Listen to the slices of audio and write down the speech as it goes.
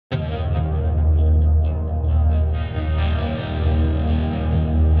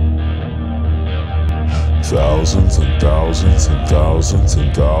thousands and thousands and thousands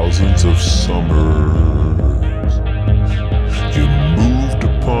and thousands of summers. You moved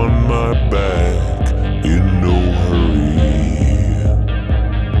upon my back in no hurry.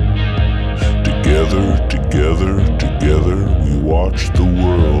 Together, together, together we watched the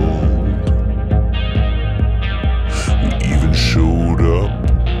world. We even showed up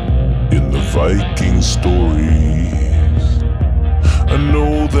in the Viking stories. I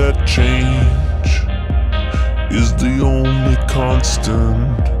know that change is the only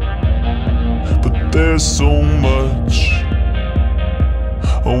constant, but there's so much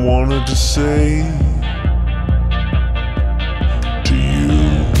I wanted to say to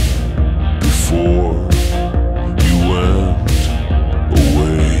you before you went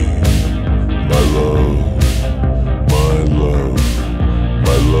away. My love, my love,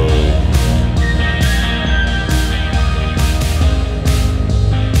 my love.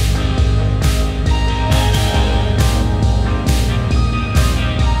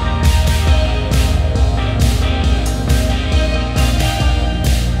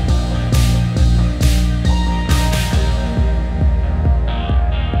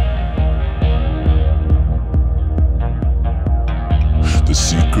 The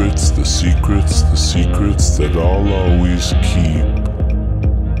secrets, the secrets that I'll always keep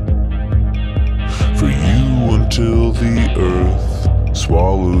for you until the earth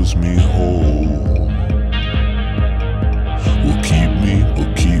swallows me whole. Will keep me,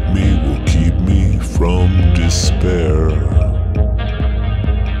 will keep me, will keep me from despair.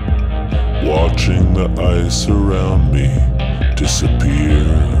 Watching the ice around me disappear.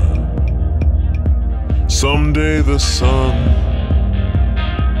 Someday the sun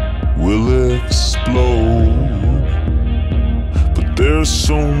will explode, but there's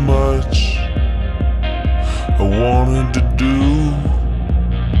so much I wanted to do.